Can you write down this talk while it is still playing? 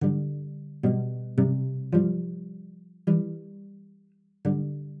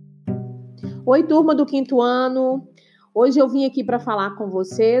Oi, turma do quinto ano. Hoje eu vim aqui para falar com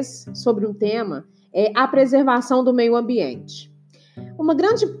vocês sobre um tema, a preservação do meio ambiente. Uma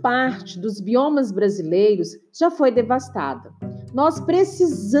grande parte dos biomas brasileiros já foi devastada. Nós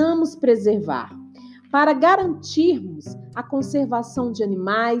precisamos preservar para garantirmos a conservação de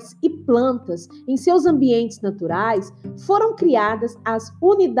animais e plantas em seus ambientes naturais. Foram criadas as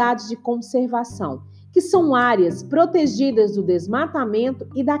unidades de conservação, que são áreas protegidas do desmatamento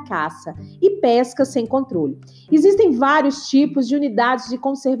e da caça e pesca sem controle. Existem vários tipos de unidades de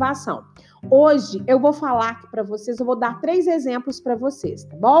conservação. Hoje eu vou falar aqui para vocês, eu vou dar 3 exemplos para vocês,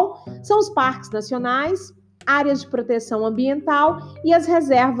 tá bom? São os parques nacionais, áreas de proteção ambiental e as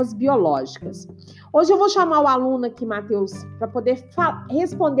reservas biológicas. Hoje eu vou chamar o aluno aqui, Matheus, para poder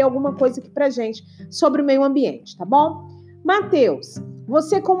responder alguma coisa aqui para gente sobre o meio ambiente, tá bom? Matheus,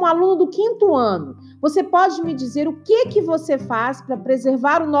 você como aluno do quinto ano, você pode me dizer o que você faz para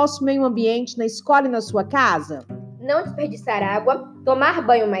preservar o nosso meio ambiente na escola e na sua casa? Não desperdiçar água, tomar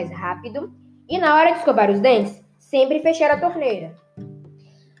banho mais rápido e na hora de escovar os dentes, sempre fechar a torneira.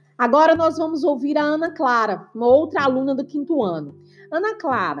 Agora nós vamos ouvir a Ana Clara, uma outra aluna do quinto ano. Ana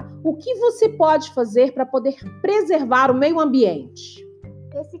Clara, o que você pode fazer para poder preservar o meio ambiente?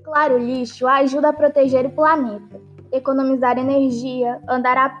 Reciclar o lixo ajuda a proteger o planeta, economizar energia,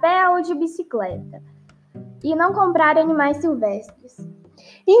 andar a pé ou de bicicleta e não comprar animais silvestres.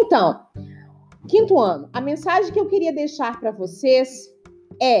 Então, quinto ano, a mensagem que eu queria deixar para vocês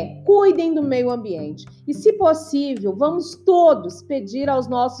é: cuidem do meio ambiente. E, se possível, vamos todos pedir aos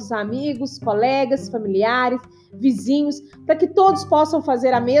nossos amigos, colegas, familiares, vizinhos, para que todos possam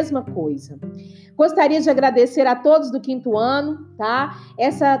fazer a mesma coisa. Gostaria de agradecer a todos do quinto ano, tá?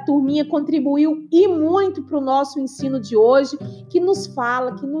 Essa turminha contribuiu e muito para o nosso ensino de hoje, que nos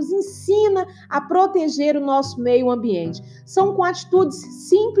fala, que nos ensina a proteger o nosso meio ambiente. São com atitudes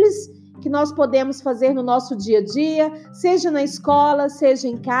simples que nós podemos fazer no nosso dia a dia, seja na escola, seja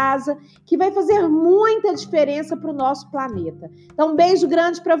em casa, que vai fazer muita diferença para o nosso planeta. Então, um beijo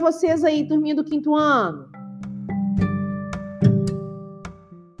grande para vocês aí, turminha do quinto ano.